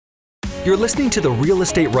You're listening to the Real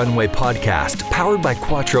Estate Runway podcast, powered by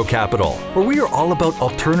Quattro Capital, where we are all about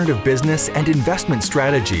alternative business and investment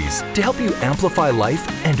strategies to help you amplify life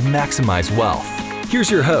and maximize wealth.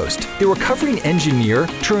 Here's your host, the recovering engineer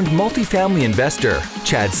turned multifamily investor,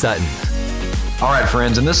 Chad Sutton. All right,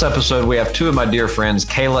 friends, in this episode, we have two of my dear friends,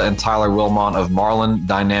 Kayla and Tyler Wilmot of Marlin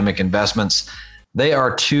Dynamic Investments. They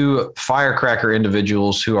are two firecracker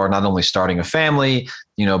individuals who are not only starting a family,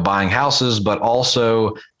 buying houses, but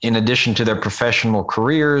also in addition to their professional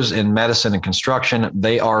careers in medicine and construction,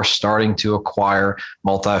 they are starting to acquire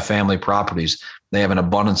multifamily properties. They have an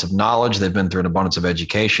abundance of knowledge. They've been through an abundance of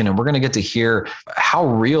education, and we're going to get to hear how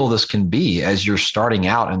real this can be as you're starting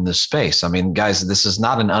out in this space. I mean, guys, this is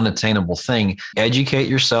not an unattainable thing. Educate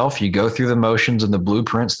yourself. You go through the motions and the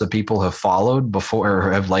blueprints that people have followed before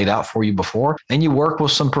or have laid out for you before, and you work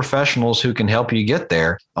with some professionals who can help you get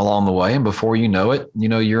there along the way. And before you know it,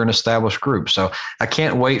 you're an established group. So I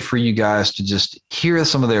can't wait for you guys to just hear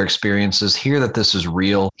some of their experiences, hear that this is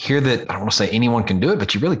real, hear that, I don't want to say anyone can do it,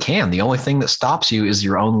 but you really can. The only thing that stops you is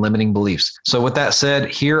your own limiting beliefs. So with that said,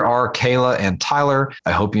 here are Kayla and Tyler.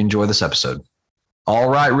 I hope you enjoy this episode. All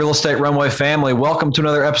right, Real Estate Runway family, welcome to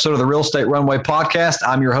another episode of the Real Estate Runway podcast.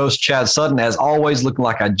 I'm your host, Chad Sutton. As always, looking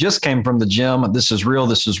like I just came from the gym. This is real.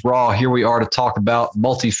 This is raw. Here we are to talk about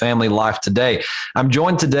multifamily life today. I'm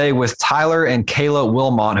joined today with Tyler and Kayla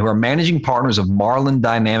Wilmot, who are managing partners of Marlin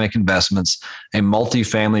Dynamic Investments, a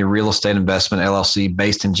multifamily real estate investment LLC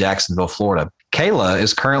based in Jacksonville, Florida. Kayla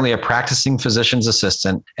is currently a practicing physician's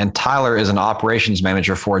assistant, and Tyler is an operations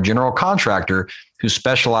manager for a general contractor who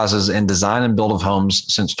specializes in design and build of homes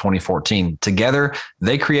since 2014. Together,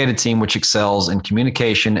 they create a team which excels in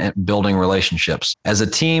communication and building relationships. As a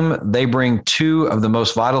team, they bring two of the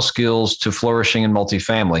most vital skills to flourishing in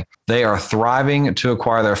multifamily. They are thriving to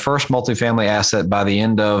acquire their first multifamily asset by the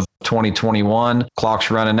end of 2021.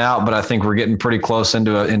 Clock's running out, but I think we're getting pretty close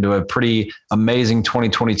into a pretty amazing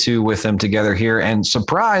 2022 with them together here. And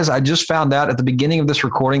surprise, I just found out at the beginning of this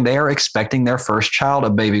recording, they are expecting their first child,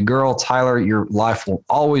 a baby girl. Tyler, your life will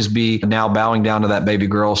always be now bowing down to that baby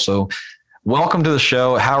girl. So welcome to the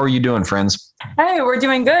show. How are you doing, friends? Hey, we're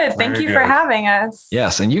doing good. Thank you for having us.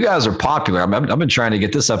 Yes. And you guys are popular. I've been trying to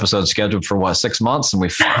get this episode scheduled for 6 months, and we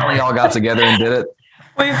finally all got together and did it.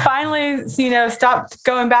 We finally, stopped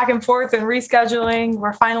going back and forth and rescheduling.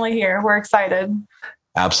 We're finally here. We're excited.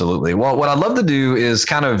 Absolutely. Well, what I'd love to do is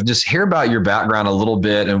kind of just hear about your background a little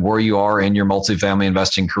bit and where you are in your multifamily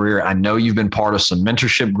investing career. I know you've been part of some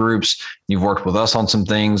mentorship groups. You've worked with us on some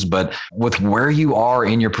things, but with where you are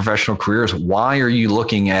in your professional careers, why are you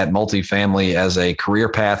looking at multifamily as a career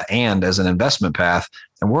path and as an investment path?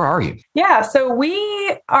 And where are you? Yeah. So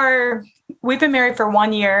we've been married for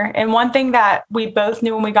 1 year. And one thing that we both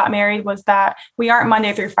knew when we got married was that we aren't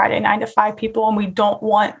Monday through Friday, 9 to 5 people. And we don't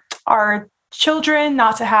want our children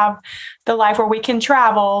not to have the life where we can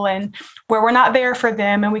travel and where we're not there for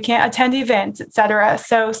them and we can't attend events, et cetera.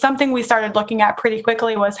 So something we started looking at pretty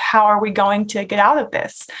quickly was, how are we going to get out of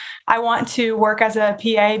this? I want to work as a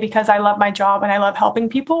PA because I love my job and I love helping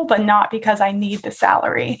people, but not because I need the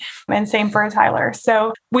salary. And same for Tyler.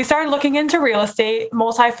 So we started looking into real estate.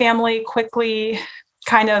 Multifamily quickly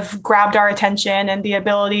kind of grabbed our attention and the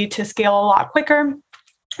ability to scale a lot quicker.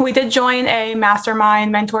 We did join a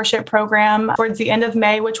mastermind mentorship program towards the end of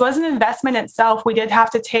May, which was an investment itself. We did have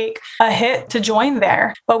to take a hit to join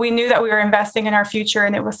there, but we knew that we were investing in our future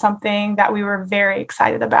and it was something that we were very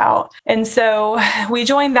excited about. And so we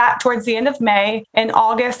joined that towards the end of May. In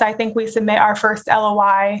August, I think we submit our first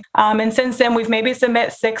LOI. And since then, we've maybe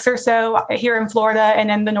submit 6 or so here in Florida and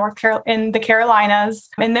in the Carolinas.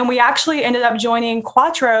 And then we actually ended up joining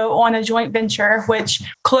Quattro on a joint venture, which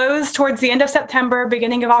closed towards the end of September,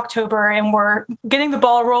 beginning of October, and we're getting the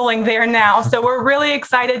ball rolling there now. So we're really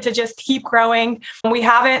excited to just keep growing. We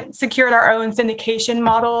haven't secured our own syndication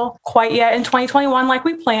model quite yet in 2021 like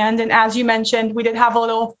we planned. And as you mentioned, we did have a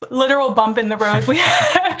little literal bump in the road. We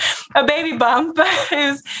had a baby bump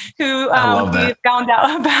who we found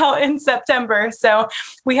out about in September. So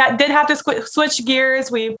we did have to switch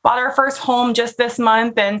gears. We bought our first home just this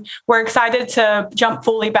month, and we're excited to jump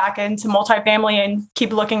fully back into multifamily and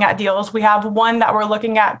keep looking at deals. We have one that we're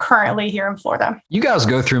looking at currently here in Florida. You guys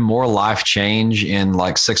go through more life change in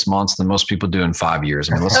 6 months than most people do in 5 years.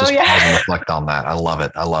 I mean, let's just pause and reflect on that. I love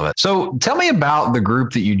it. So tell me about the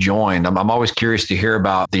group that you joined. I'm always curious to hear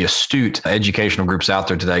about the astute educational groups out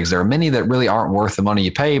there today, because there are many that really aren't worth the money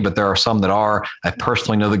you pay, but there are some that are. I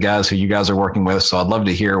personally know the guys who you guys are working with, so I'd love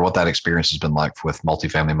to hear what that experience has been like with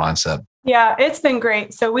multifamily mindset. Yeah, it's been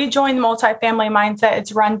great. So we joined Multifamily Mindset.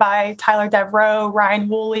 It's run by Tyler Devereaux, Ryan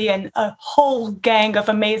Woolley, and a whole gang of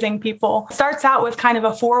amazing people. It starts out with kind of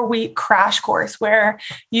a 4-week crash course where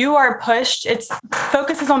you are pushed. It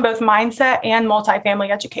focuses on both mindset and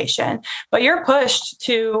multifamily education, but you're pushed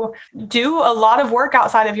to do a lot of work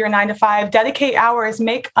outside of your 9 to 5, dedicate hours,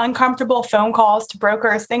 make uncomfortable phone calls to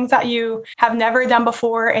brokers, things that you have never done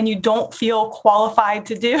before and you don't feel qualified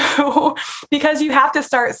to do because you have to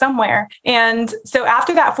start somewhere. And so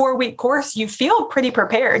after that 4-week course, you feel pretty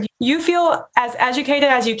prepared. You feel as educated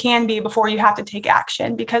as you can be before you have to take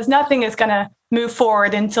action, because nothing is going to move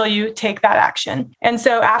forward until you take that action. And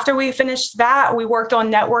so after we finished that, we worked on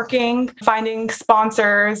networking, finding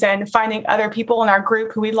sponsors and finding other people in our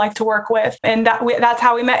group who we'd like to work with. And that's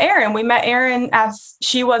how we met Erin. We met Erin as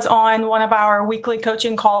she was on one of our weekly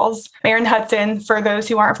coaching calls. Erin Hudson, for those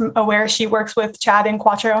who aren't aware, she works with Chad and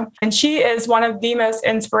Quattro. And she is one of the most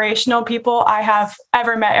inspirational people I have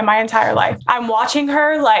ever met in my entire life. I'm watching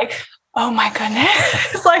her like, oh my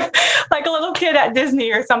goodness, like a little kid at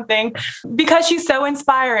Disney or something, because she's so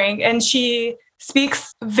inspiring and she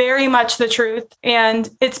speaks very much the truth. And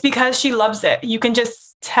it's because she loves it. You can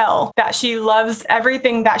just tell that she loves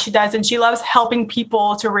everything that she does, and she loves helping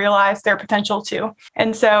people to realize their potential too.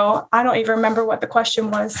 And so I don't even remember what the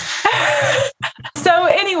question was. So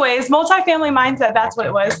anyways, Multifamily Mindset, that's what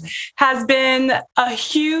it was, has been a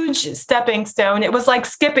huge stepping stone. It was like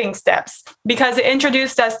skipping steps because it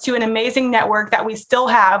introduced us to an amazing network that we still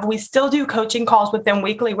have. We still do coaching calls with them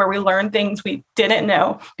weekly where we learn things we didn't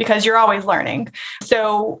know, because you're always learning.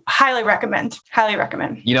 So highly recommend.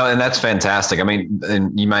 And that's fantastic. I mean,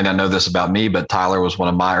 and you might not know this about me, but Tyler was one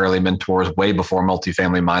of my early mentors way before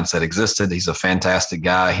Multifamily Mindset existed. He's a fantastic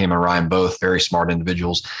guy. Him and Ryan, both very smart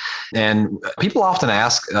individuals. And people often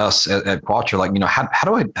ask us at Quattro, like, how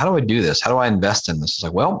do I do this? How do I invest in this? It's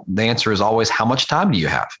like, well, the answer is always, how much time do you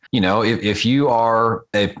have? If you are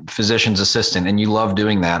a physician's assistant and you love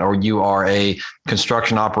doing that, or you are a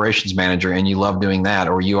construction operations manager and you love doing that,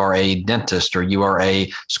 or you are a dentist, or you are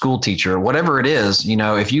a school teacher, whatever it is,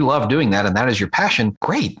 if you love doing that and that is your passion,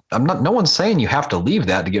 great. No one's saying you have to leave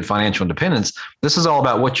that to get financial independence. This is all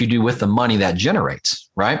about what you do with the money that generates,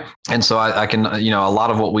 right? And so I can, a lot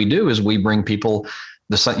of what we do is we bring people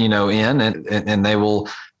in and they will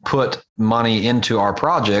put money into our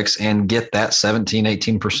projects and get that 17,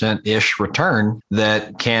 18% ish return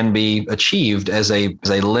that can be achieved as a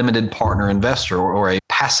limited partner investor or a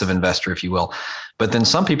passive investor, if you will. But then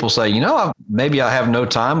some people say, maybe I have no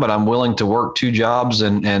time, but I'm willing to work 2 jobs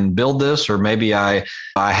and build this, or maybe I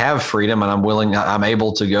have freedom and I'm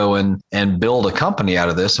able to go and build a company out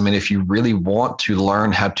of this. I mean, if you really want to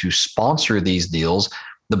learn how to sponsor these deals,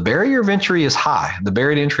 the barrier of entry is high. The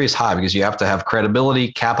barrier to entry is high because you have to have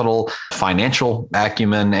credibility, capital, financial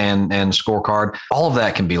acumen, and scorecard. All of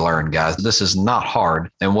that can be learned, guys. This is not hard.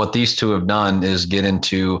 And what these two have done is get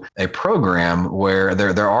into a program where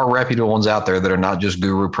there are reputable ones out there that are not just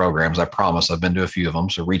guru programs. I promise. I've been to a few of them.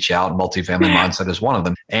 So reach out. Multifamily Mindset is one of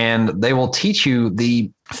them. And they will teach you the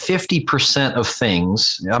 50% of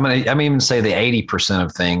things. I'm going to even say the 80%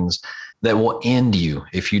 of things that will end you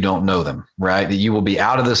if you don't know them, right? That you will be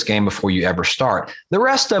out of this game before you ever start. The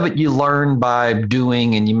rest of it you learn by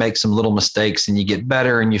doing, and you make some little mistakes and you get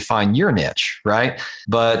better and you find your niche, right?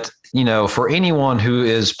 But for anyone who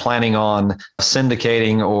is planning on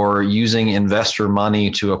syndicating or using investor money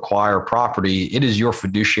to acquire property, it is your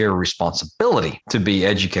fiduciary responsibility to be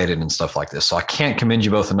educated and stuff like this. So I can't commend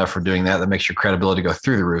you both enough for doing that. That makes your credibility go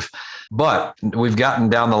through the roof. But we've gotten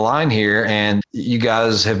down the line here and you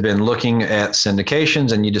guys have been looking at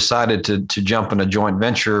syndications and you decided to jump in a joint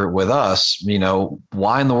venture with us.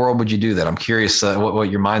 Why in the world would you do that? I'm curious what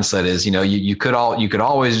your mindset is. You could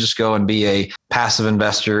always just go and be a passive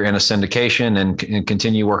investor in a syndication and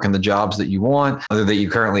continue working the jobs that you want, or that you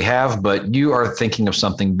currently have, but you are thinking of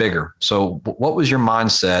something bigger. So what was your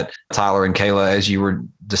mindset, Tyler and Kayla, as you were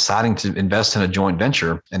deciding to invest in a joint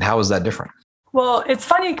venture, and how is that different? Well, it's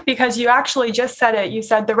funny because you actually just said it. You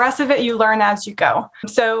said the rest of it you learn as you go.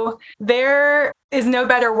 So there is no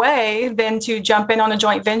better way than to jump in on a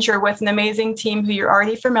joint venture with an amazing team who you're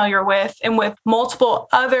already familiar with and with multiple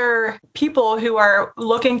other people who are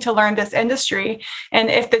looking to learn this industry. And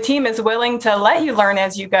if the team is willing to let you learn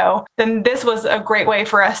as you go, then this was a great way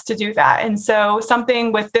for us to do that. And so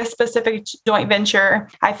something with this specific joint venture,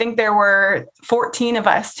 I think there were 14 of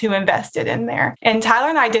us who invested in there. And Tyler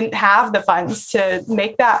and I didn't have the funds to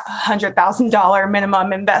make that $100,000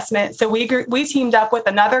 minimum investment. So we teamed up with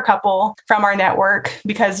another couple from our network,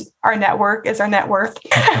 because our network is our net worth.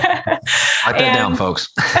 Write that down,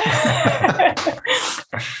 folks.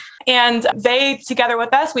 And they, together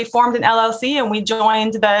with us, we formed an LLC and we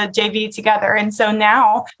joined the JV together. And so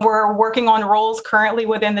now we're working on roles currently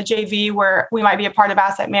within the JV where we might be a part of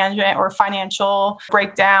asset management or financial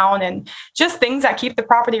breakdown and just things that keep the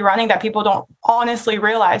property running that people don't honestly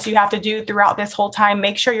realize you have to do throughout this whole time.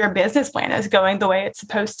 Make sure your business plan is going the way it's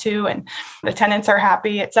supposed to and the tenants are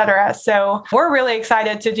happy, et cetera. So we're really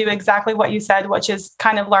excited to do exactly what you said, which is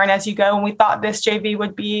kind of learn as you go. And we thought this JV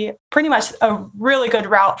would be pretty much a really good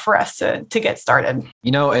route for us to get started.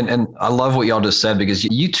 You know, and I love what y'all just said, because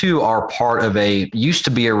you two are part of used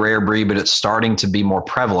to be a rare breed, but it's starting to be more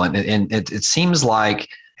prevalent. And it seems like,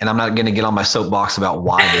 and I'm not going to get on my soapbox about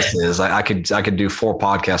why this is. I could do 4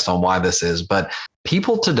 podcasts on why this is, but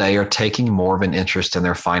people today are taking more of an interest in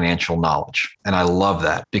their financial knowledge. And I love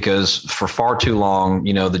that, because for far too long,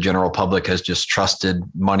 you know, the general public has just trusted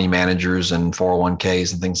money managers and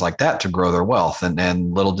 401ks and things like that to grow their wealth.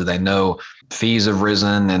 And little do they know, fees have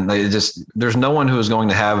risen, and there's no one who is going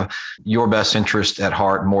to have your best interest at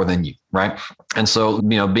heart more than you, right? And so,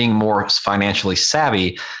 you know, being more financially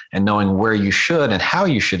savvy and knowing where you should and how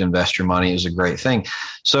you should invest your money is a great thing.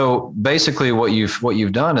 So basically what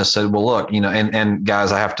you've done is said, well, look, you know, and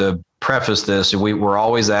guys, I have to preface this. We're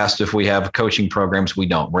always asked if we have coaching programs. We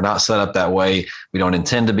don't. We're not set up that way. We don't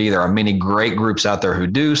intend to be. There are many great groups out there who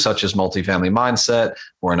do, such as Multifamily Mindset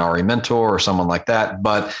or an RE Mentor or someone like that.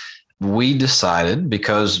 But we decided,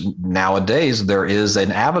 because nowadays there is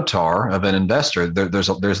an avatar of an investor.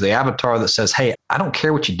 There's the avatar that says, hey, I don't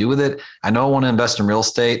care what you do with it. I know I want to invest in real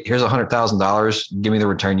estate. Here's $100,000. Give me the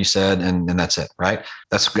return you said. And that's it, right?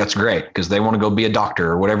 That's great, because they want to go be a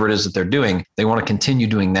doctor or whatever it is that they're doing. They want to continue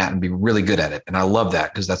doing that and be really good at it. And I love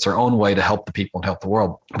that, because that's their own way to help the people and help the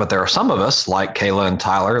world. But there are some of us, like Kayla and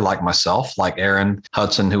Tyler, like myself, like Aaron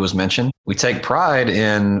Hudson, who was mentioned. We take pride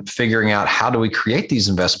in figuring out, how do we create these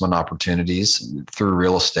investment opportunities through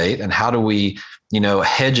real estate, and how do we, you know,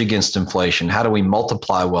 hedge against inflation? How do we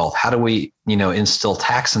multiply wealth? How do we, you know, instill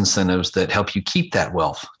tax incentives that help you keep that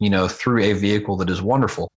wealth, you know, through a vehicle that is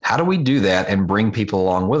wonderful? How do we do that and bring people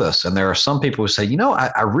along with us? And there are some people who say, you know,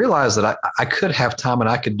 I realize that I could have time and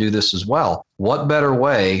I could do this as well. What better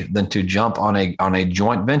way than to jump on a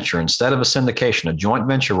joint venture instead of a syndication, a joint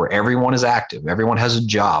venture where everyone is active, everyone has a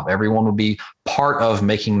job, everyone will be part of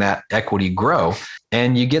making that equity grow.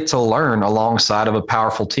 And you get to learn alongside of a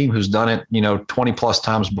powerful team who's done it, you know, 20 plus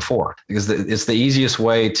times before, because it's the easiest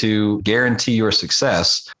way to guarantee your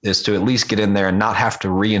success is to at least get in there and not have to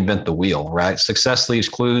reinvent the wheel, right? Success leaves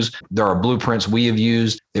clues. There are blueprints we have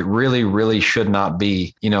used. It really, really should not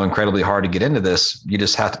be, you know, incredibly hard to get into this. You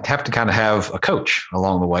just have to kind of have a coach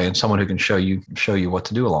along the way and someone who can show you what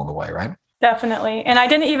to do along the way, right? Definitely. And I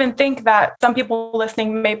didn't even think that some people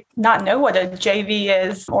listening may not know what a JV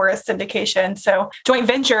is or a syndication. So joint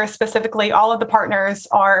venture specifically, all of the partners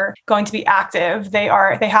are going to be active. They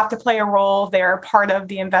have to play a role. They're part of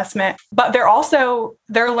the investment, but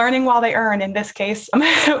they're learning while they earn in this case,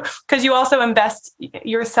 because you also invest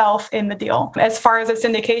yourself in the deal. As far as a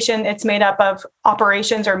syndication, it's made up of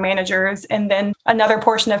operations or managers, and then another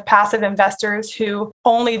portion of passive investors who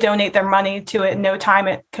only donate their money to it, no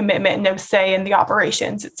time commitment, no say in the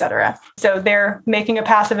operations, et cetera. So they're making a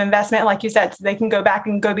passive investment, like you said, so they can go back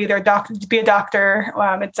and go be a doctor,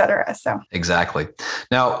 et cetera. So exactly.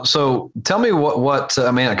 Now, so tell me what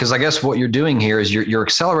I mean, because I guess what you're doing here is you're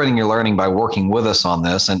accelerating your learning by working with us on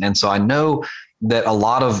this, and so I know that a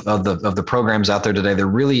lot of the programs out there today, they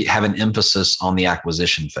really have an emphasis on the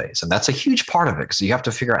acquisition phase. And that's a huge part of it, because you have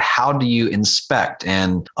to figure out, how do you inspect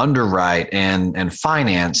and underwrite and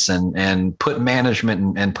finance and put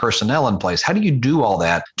management and personnel in place? How do you do all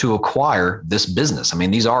that to acquire this business? I mean,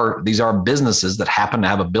 these are businesses that happen to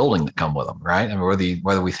have a building that come with them, right? I mean,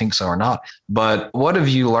 whether we think so or not. But what have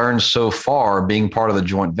you learned so far being part of the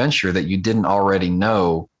joint venture that you didn't already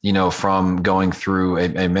know, you know, from going through a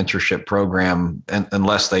mentorship program,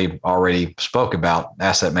 unless they already spoke about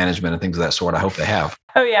asset management and things of that sort? I hope they have.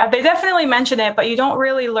 Oh yeah, they definitely mention it, but you don't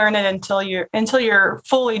really learn it until you're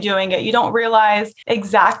fully doing it. You don't realize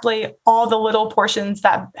exactly all the little portions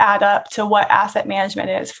that add up to what asset management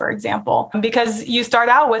is, for example, because you start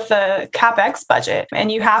out with a CapEx budget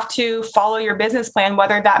and you have to follow your business plan,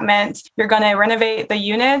 whether that meant you're going to renovate the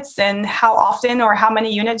units and how often or how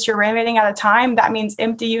many units you're renovating at a time. That means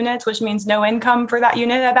empty units, which means no income for that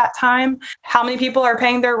unit at that time. How many people are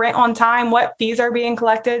paying their rent on time, what fees are being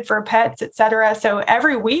collected for pets, et cetera. So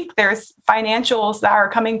every week there's financials that are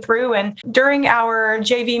coming through. And during our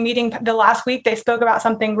JV meeting the last week, they spoke about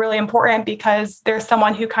something really important because there's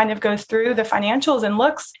someone who kind of goes through the financials and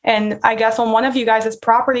looks. And I guess on one of you guys'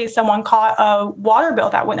 properties, someone caught a water bill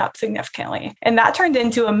that went up significantly. And that turned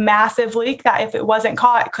into a massive leak that if it wasn't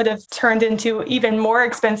caught, could have turned into even more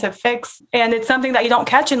expensive fix. And it's something that you don't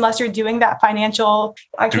catch unless you're doing that financial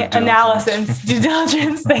analysis, due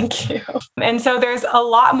diligence. Thank you. And so there's a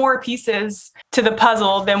lot more pieces to the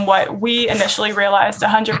puzzle than what we initially realized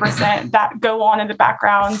 100% that go on in the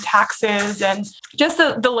background, taxes, and just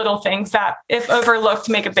the little things that, if overlooked,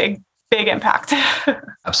 make a big impact.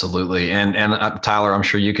 Absolutely. And Tyler, I'm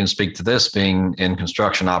sure you can speak to this, being in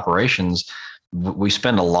construction operations. We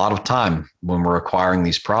spend a lot of time when we're acquiring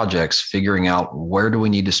these projects figuring out where do we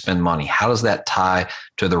need to spend money? How does that tie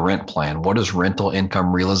to the rent plan? What does rental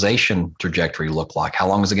income realization trajectory look like? How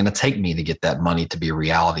long is it going to take me to get that money to be a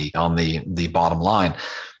reality on the bottom line?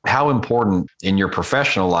 How important in your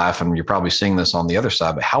professional life, and you're probably seeing this on the other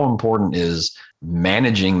side, but how important is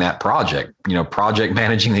managing that project, project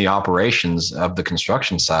managing the operations of the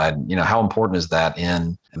construction side? How important is that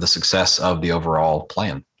in the success of the overall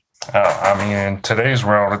plan? In today's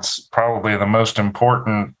world, it's probably the most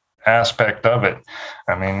important aspect of it.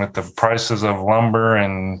 With the prices of lumber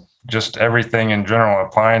and just everything in general,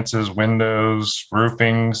 appliances, windows,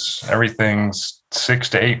 roofings, everything's 6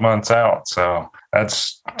 to 8 months out. So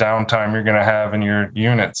that's downtime you're going to have in your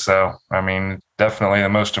unit. So, definitely the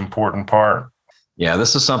most important part. Yeah,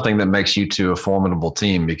 this is something that makes you two a formidable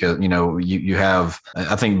team because, you have,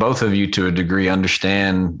 I think both of you to a degree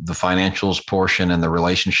understand the financials portion and the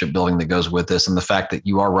relationship building that goes with this, and the fact that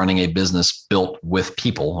you are running a business built with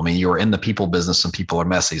people. You're in the people business and people are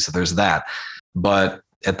messy. So there's that. But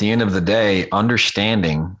at the end of the day,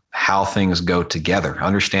 understanding how things go together,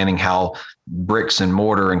 understanding how bricks and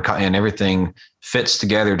mortar and everything fits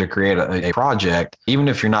together to create a project. Even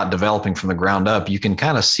if you're not developing from the ground up, you can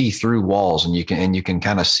kind of see through walls and you can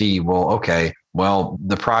kind of see,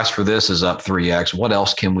 the price for this is up 3x. What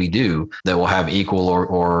else can we do that will have equal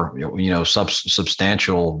or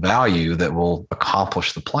substantial value that will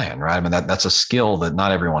accomplish the plan, right? That's a skill that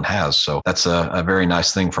not everyone has. So that's a very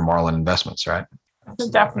nice thing for Marlin Investments, right?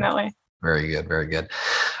 Definitely. Very good. Very good.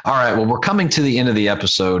 All right. Well, we're coming to the end of the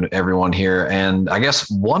episode, everyone here. And I guess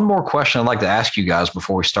one more question I'd like to ask you guys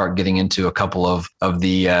before we start getting into a couple of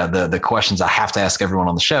the questions I have to ask everyone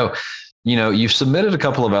on the show. You've submitted a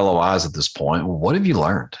couple of LOIs at this point. What have you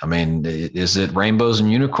learned? Is it rainbows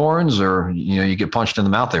and unicorns, or, you get punched in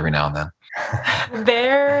the mouth every now and then?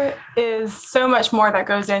 There is so much more that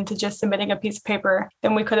goes into just submitting a piece of paper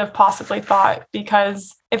than we could have possibly thought,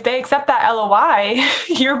 because if they accept that LOI,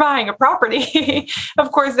 you're buying a property.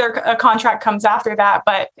 Of course, a contract comes after that.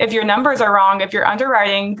 But if your numbers are wrong, if your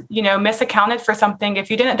underwriting, misaccounted for something, if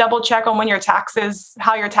you didn't double check on how your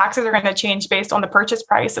taxes are going to change based on the purchase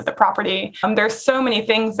price of the property, there's so many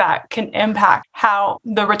things that can impact how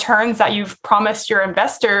the returns that you've promised your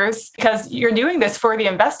investors, because you're doing this for the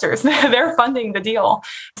investors. They're funding the deal.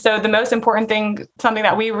 So the most important thing, something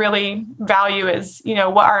that we really value is,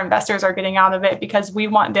 what our investors are getting out of it, because we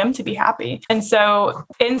want them to be happy. And so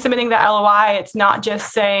in submitting the LOI, it's not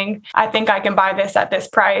just saying, I think I can buy this at this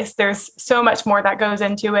price. There's so much more that goes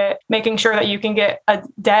into it, making sure that you can get a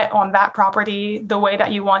debt on that property the way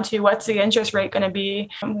that you want to. What's the interest rate going to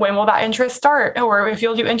be? When will that interest start? Or if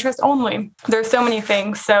you'll do interest only. There's so many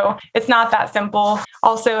things. So it's not that simple.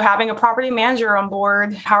 Also, having a property manager on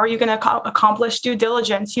board, how are you going to accomplish due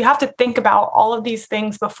diligence? You have to think about all of these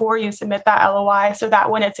things before you submit that LOI, so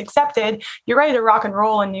that when it's accepted, you're ready to rock and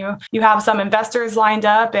roll and you have some investors lined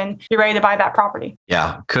up and you're ready to buy that property.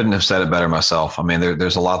 Yeah, couldn't have said it better myself.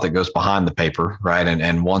 There's a lot that goes behind the paper, right?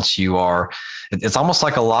 And once you are, it's almost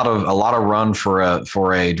like a lot of run for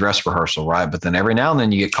a dress rehearsal, right? But then every now and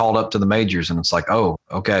then you get called up to the majors, and it's like, oh,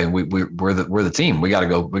 okay, we're the team. We got to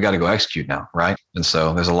go execute now, right? And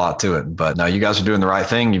so there's a lot to it. But no, you guys are doing the right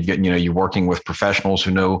thing. You're working with professionals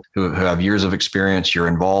who have years of experience. You're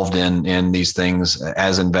involved in these things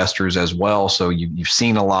as investors as well. So you've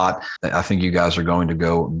seen a lot. I think you guys are going to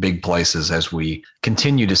go big places as we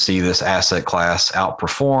continue to see this asset class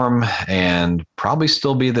outperform and probably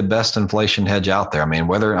still be the best inflation hedge out there.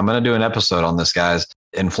 Whether I'm going to do an episode on this, guys,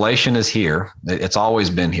 inflation is here. It's always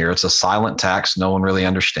been here. It's a silent tax no one really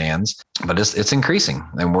understands, but it's increasing.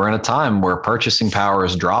 And we're in a time where purchasing power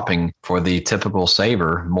is dropping for the typical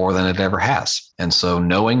saver more than it ever has. And so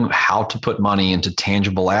knowing how to put money into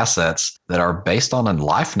tangible assets that are based on a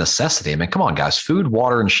life necessity. Come on, guys, food,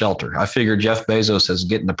 water, and shelter. I figure Jeff Bezos is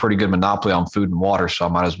getting a pretty good monopoly on food and water, so I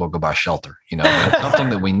might as well go buy shelter. It's something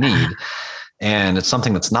that we need. And it's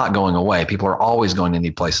something that's not going away. People are always going to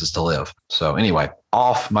need places to live. So anyway,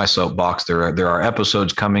 off my soapbox, there are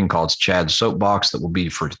episodes coming called Chad's Soapbox that will be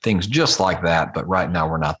for things just like that. But right now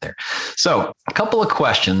we're not there. So a couple of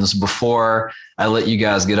questions before I let you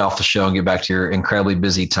guys get off the show and get back to your incredibly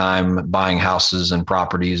busy time buying houses and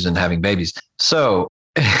properties and having babies. So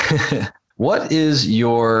what is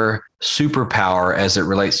your superpower as it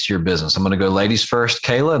relates to your business? I'm going to go ladies first,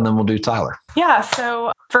 Kayla, and then we'll do Tyler. Yeah.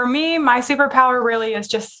 So for me, my superpower really is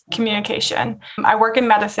just communication. I work in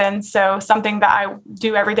medicine, so something that I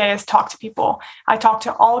do every day is talk to people. I talk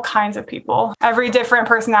to all kinds of people, every different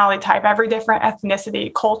personality type, every different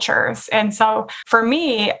ethnicity, cultures. And so for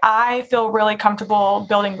me, I feel really comfortable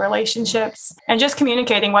building relationships and just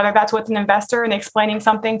communicating, whether that's with an investor and explaining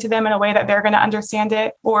something to them in a way that they're going to understand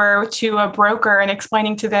it, or to a broker and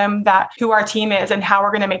explaining to them that who our team is and how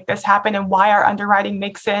we're going to make this happen and why our underwriting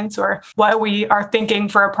makes sense or what we are thinking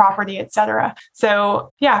for a property, et cetera.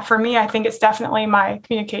 So yeah, for me, I think it's definitely my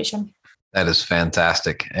communication. That is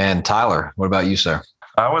fantastic. And Tyler, what about you, sir?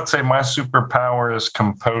 I would say my superpower is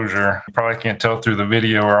composure. You probably can't tell through the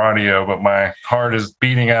video or audio, but my heart is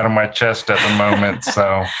beating out of my chest at the moment.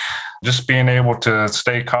 So just being able to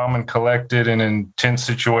stay calm and collected in intense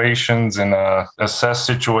situations and assess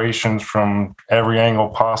situations from every angle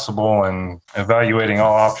possible and evaluating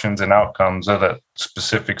all options and outcomes of that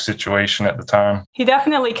specific situation at the time. He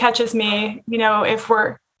definitely catches me, if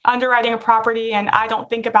we're underwriting a property and I don't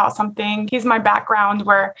think about something, he's my background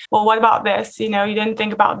where, well, what about this? You didn't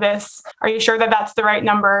think about this. Are you sure that that's the right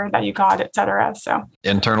number that you got, et cetera? So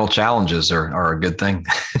internal challenges are a good thing.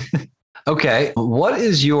 Okay. What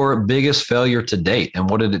is your biggest failure to date and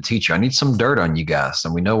what did it teach you? I need some dirt on you guys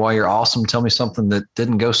and we know why you're awesome. Tell me something that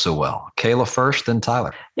didn't go so well. Kayla first, then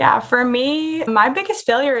Tyler. Yeah, for me, my biggest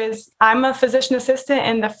failure is I'm a physician assistant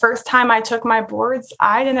and the first time I took my boards,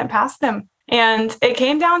 I didn't pass them. And it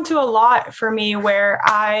came down to a lot for me where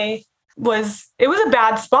it was a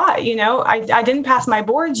bad spot. I didn't pass my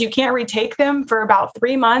boards. You can't retake them for about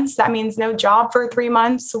 3 months. That means no job for 3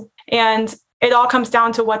 months. And it all comes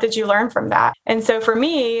down to what did you learn from that? And so for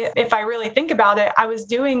me, if I really think about it, I was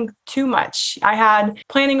doing too much. I had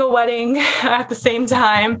planning a wedding at the same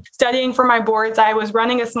time, studying for my boards. I was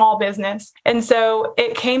running a small business. And so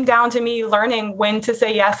it came down to me learning when to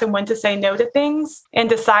say yes and when to say no to things and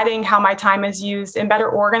deciding how my time is used and better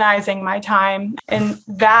organizing my time. And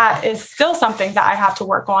that is still something that I have to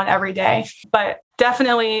work on every day. But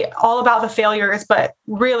definitely all about the failures, but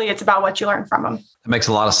really it's about what you learn from them. It makes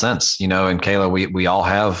a lot of sense. And Kayla, we all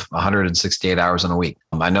have 168 hours in a week.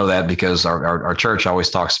 I know that because our church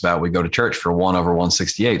always talks about we go to church for 1 over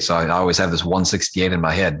 168. So I always have this 168 in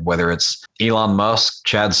my head, whether it's Elon Musk,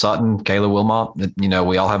 Chad Sutton, Kayla Wilmot,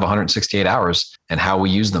 we all have 168 hours and how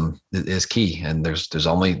we use them is key. And that's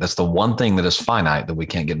the one thing that is finite that we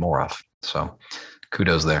can't get more of. So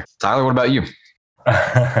kudos there. Tyler, what about you?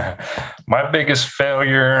 My biggest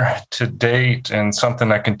failure to date and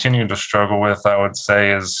something I continue to struggle with, I would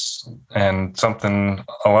say and something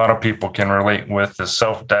a lot of people can relate with is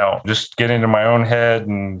self-doubt. Just getting into my own head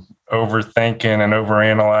and overthinking and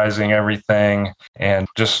overanalyzing everything and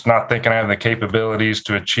just not thinking I have the capabilities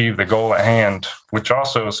to achieve the goal at hand, which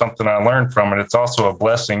also is something I learned from it. It's also a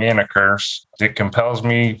blessing and a curse. It compels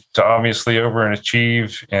me to obviously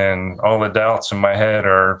overachieve, and all the doubts in my head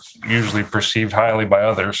are usually perceived highly by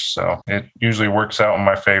others. So it usually works out in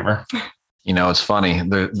my favor. It's funny.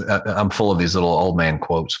 I'm full of these little old man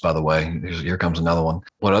quotes, by the way. Here comes another one.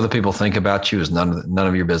 What other people think about you is none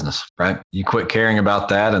of your business, right? You quit caring about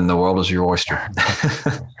that and the world is your oyster.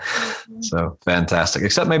 So fantastic.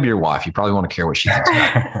 Except maybe your wife. You probably want to care what she thinks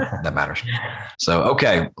about. That matters. So,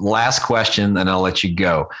 okay. Last question, and I'll let you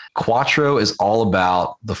go. Quattro is all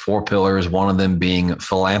about the 4 pillars, one of them being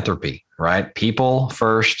philanthropy, right? People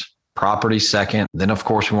first, property second. Then, of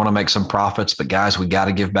course, we want to make some profits. But guys, we got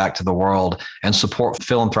to give back to the world and support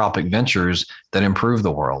philanthropic ventures that improve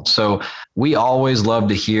the world. So we always love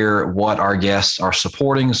to hear what our guests are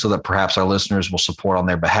supporting so that perhaps our listeners will support on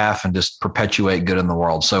their behalf and just perpetuate good in the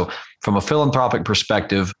world. So from a philanthropic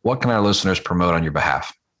perspective, what can our listeners promote on your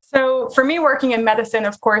behalf? So for me, working in medicine,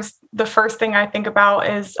 of course, the first thing I think about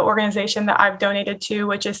is the organization that I've donated to,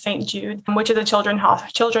 which is St. Jude, which is a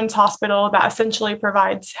children's hospital that essentially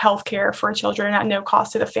provides healthcare for children at no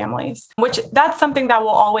cost to the families, which that's something that we'll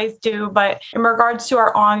always do. But in regards to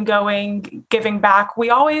our ongoing giving back, we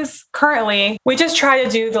just try to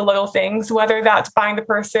do the little things, whether that's buying the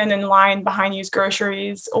person in line behind used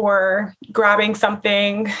groceries or grabbing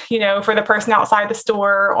something, for the person outside the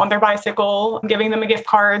store on their bicycle, giving them a gift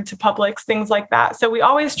card Walmart, to Publix, things like that. So we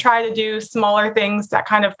always try to do smaller things that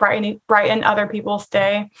kind of brighten other people's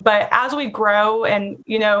day. But as we grow and,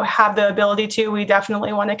 have the ability to, we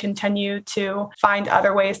definitely want to continue to find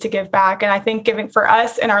other ways to give back. And I think giving for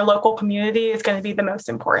us in our local community is going to be the most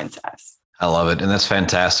important to us. I love it. And that's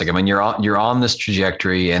fantastic. I mean, you're on this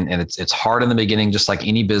trajectory, and it's hard in the beginning, just like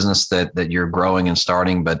any business that you're growing and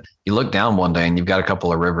starting. But you look down one day and you've got a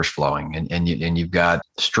couple of rivers flowing, and you've got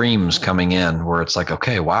streams coming in where it's like,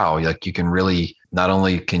 okay, wow, like you can really, not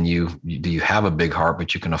only do you have a big heart,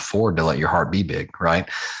 but you can afford to let your heart be big, right?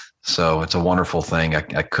 So it's a wonderful thing. I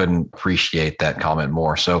couldn't appreciate that comment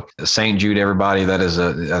more. So St. Jude, everybody, that is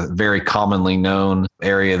a very commonly known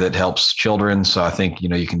area that helps children. So I think,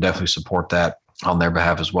 you can definitely support that on their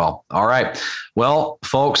behalf as well. All right. Well,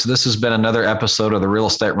 folks, this has been another episode of the Real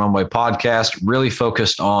Estate Runway podcast, really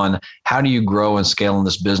focused on how do you grow and scale in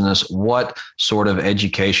this business? What sort of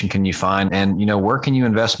education can you find? And, where can you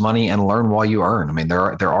invest money and learn while you earn? I mean,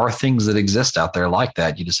 there are things that exist out there like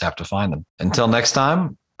that. You just have to find them. Until next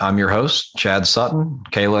time, I'm your host, Chad Sutton.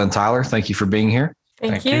 Kayla and Tyler, thank you for being here.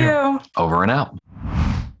 Thank you. Over and out.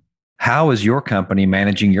 How is your company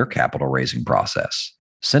managing your capital raising process?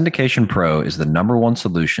 Syndication Pro is the #1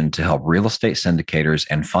 solution to help real estate syndicators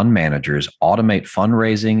and fund managers automate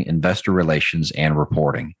fundraising, investor relations, and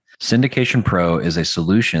reporting. Syndication Pro is a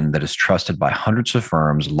solution that is trusted by hundreds of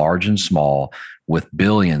firms, large and small, with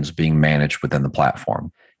billions being managed within the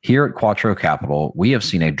platform. Here at Quattro Capital, we have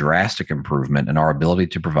seen a drastic improvement in our ability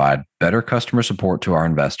to provide better customer support to our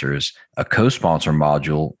investors, a co-sponsor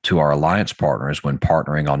module to our alliance partners when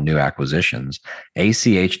partnering on new acquisitions,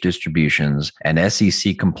 ACH distributions, an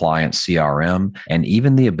SEC compliant CRM, and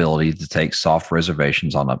even the ability to take soft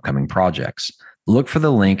reservations on upcoming projects. Look for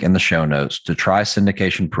the link in the show notes to try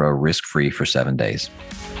Syndication Pro risk-free for 7 days.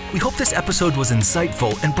 We hope this episode was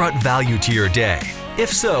insightful and brought value to your day.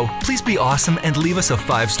 If so, please be awesome and leave us a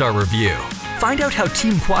 5-star review. Find out how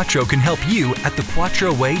Team Quattro can help you at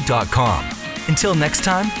thequattroway.com. Until next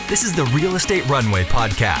time, this is the Real Estate Runway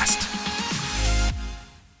podcast.